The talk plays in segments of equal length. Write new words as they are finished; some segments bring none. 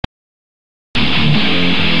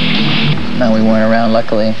we weren't around,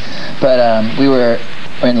 luckily. But we were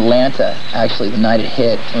in Atlanta, actually, the night it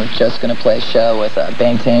hit. We were just going to play a show with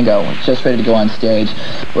Bang Tango. We were just ready to go on stage.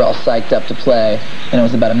 We're all psyched up to play. And it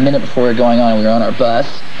was about a minute before we were going on, and we were on our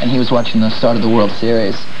bus, and he was watching the start of the World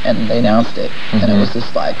Series, and they announced it. And it was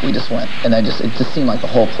just like, we just went, and it just seemed like the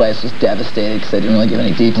whole place was devastated because they didn't really give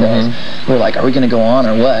any details. We were like, are we going to go on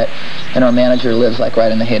or what? And our manager lives like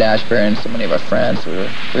right in the Haight-Ashbury, and so many of our friends. We were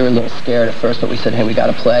a little scared at first, but we said, hey, we got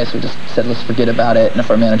to play. So we just said, let's forget about it. And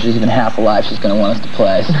if our manager's even half alive, she's going to want us to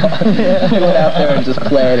play. So we went out there and just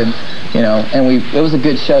played, and it was a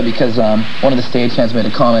good show because one of the stagehands made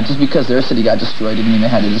a comment, just because their city got destroyed didn't mean they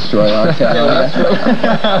had to destroy our town.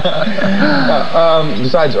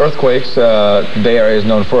 Besides earthquakes, the Bay Area is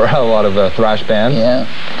known for a lot of thrash bands. Yeah.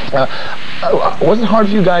 Was it hard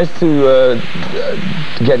for you guys to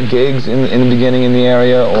get gigs in the beginning in the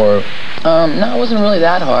area, or? No, it wasn't really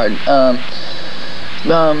that hard.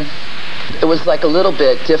 It was like a little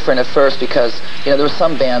bit different at first because, there were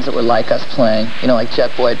some bands that were like us playing, like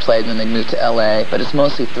Jet Boy played and then they moved to LA, but it's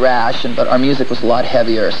mostly thrash, but our music was a lot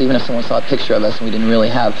heavier, so even if someone saw a picture of us and we didn't really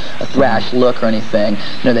have a thrash look or anything,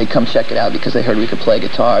 they'd come check it out because they heard we could play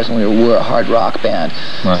guitars, and we were a hard rock band.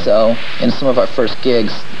 Right. So in some of our first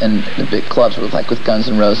gigs in the big clubs were like with Guns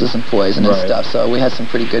N' Roses and Poison and stuff, so we had some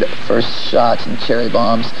pretty good first shots and cherry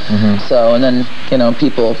bombs. So, and then,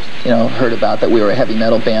 people, heard about that we were a heavy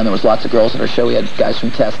metal band. There was lots of girls at our show. We had guys from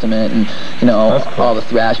Testament and, cool. All the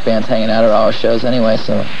thrash bands hanging out at our shows anyway,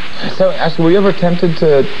 so. So, actually, were you ever tempted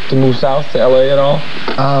to move south to LA at all?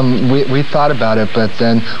 We thought about it, but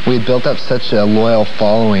then we had built up such a loyal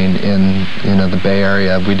following in, the Bay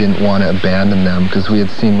Area. We didn't want to abandon them because we had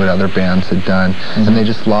seen what other bands had done, and they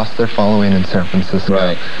just lost their following in San Francisco.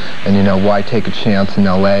 Right. And, why take a chance in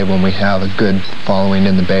LA when we have a good following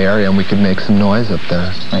in the Bay Area and we could make some noise up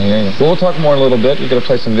there? I hear you. Well, we'll talk more in a little bit. We're going to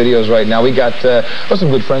play some videos right now. We got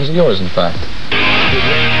some good friends of yours, in fact.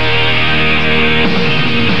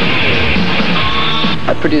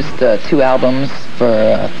 I produced 2 albums for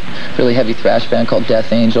a really heavy thrash band called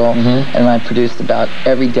Death Angel, and I produced about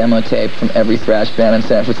every demo tape from every thrash band in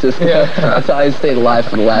San Francisco. That's how I stayed alive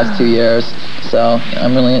for the last 2 years. So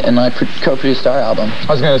and I co-produced our album.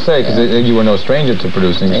 I was going to say, because you were no stranger to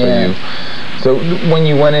producing for you. So when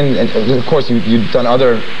you went in, and of course you'd done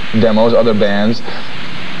other demos, other bands.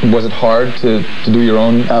 Was it hard to do your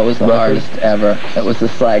own It was the hardest ever. It was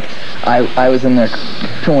just like, I was in there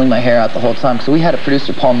pulling my hair out the whole time. So we had a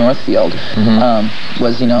producer, Paul Northfield,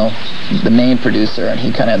 was, the main producer, and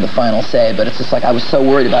he kind of had the final say. But it's just like, I was so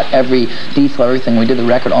worried about every detail, everything. We did the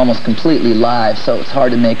record almost completely live, so it's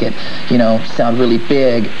hard to make it, sound really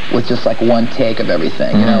big with just like one take of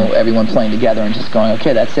everything. Everyone playing together and just going,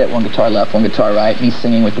 okay, that's it. One guitar left, one guitar right. Me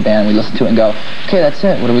singing with the band. We listen to it and go, okay, that's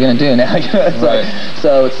it. What are we going to do now?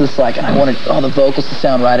 So it's just like, and I wanted all the vocals to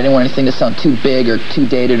sound right. I didn't want anything to sound too big or too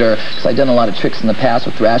dated, because I'd done a lot of tricks in the past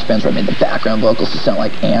with thrash bands where I made the background vocals to sound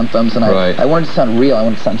like anthems, and I wanted to sound real. I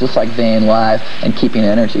wanted to sound just like Vane live and keeping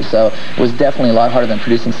energy. So it was definitely a lot harder than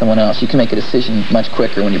producing someone else. You can make a decision much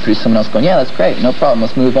quicker when you produce someone else going, yeah, that's great, no problem,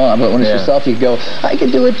 let's move on. But when it's yourself, you go, I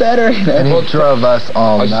can do it better. And he drove us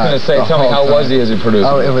all nuts. I was just going to say, tell me, how was he as a producer?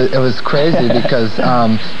 Oh, it was crazy because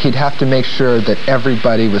he'd have to make sure that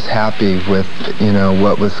everybody was happy with,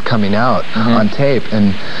 what was coming out on tape,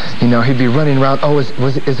 and he'd be running around. Oh,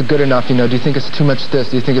 is it good enough? Do you think it's too much this?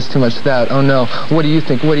 Do you think it's too much that? Oh no, what do you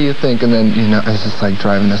think? What do you think? And then it's just like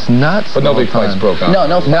driving us nuts. But no big fights broke out.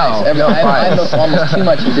 No fights. I know almost too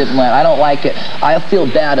much he didn't like. I don't like it. I feel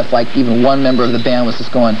bad if like even one member of the band was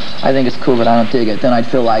just going, I think it's cool, but I don't dig it. Then I'd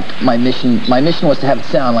feel like my mission was to have it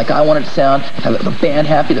sound like I wanted it to sound, have the band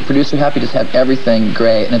happy, the producer happy, just have everything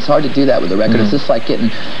great. And it's hard to do that with the record. It's just like getting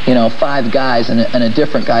 5 guys and a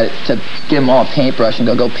different guy to give them all a paintbrush and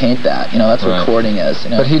go paint that. That's what recording is.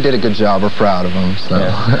 But he did a good job. We're proud of him. So.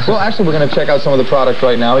 Well, actually, we're going to check out some of the product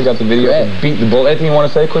right now. We got the video from Beat the Bull. Anything you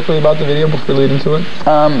want to say quickly about the video before we lead into it?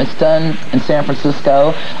 It's done in San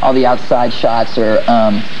Francisco. All the outside shots are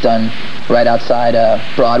done right outside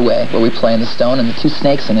Broadway, where we play in the Stone, and the 2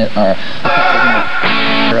 snakes in it are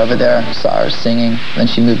over there. Saw her singing, then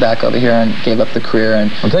she moved back over here and gave up the career.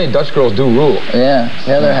 And I'm telling you, Dutch girls do rule. Yeah,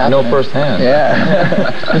 they're happy. No first hand.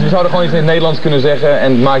 Yeah. Dus we zouden gewoon iets in het Nederlands kunnen zeggen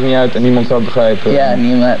en het maakt niet uit en niemand zou het begrijpen. Ja,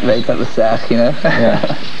 niemand weet wat we zeggen,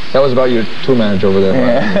 That was about your tour manager over there.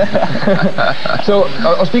 Yeah. So,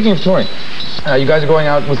 speaking of touring, you guys are going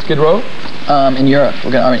out with Skid Row? In Europe.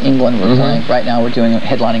 We're in England. We're playing. Right now we're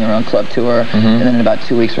headlining our own club tour, and then in about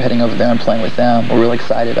 2 weeks we're heading over there and playing with them. We're really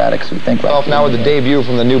excited about it because we think off now with the debut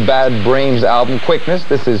from the new Bad Brains album, Quickness.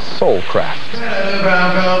 This is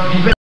Soulcraft.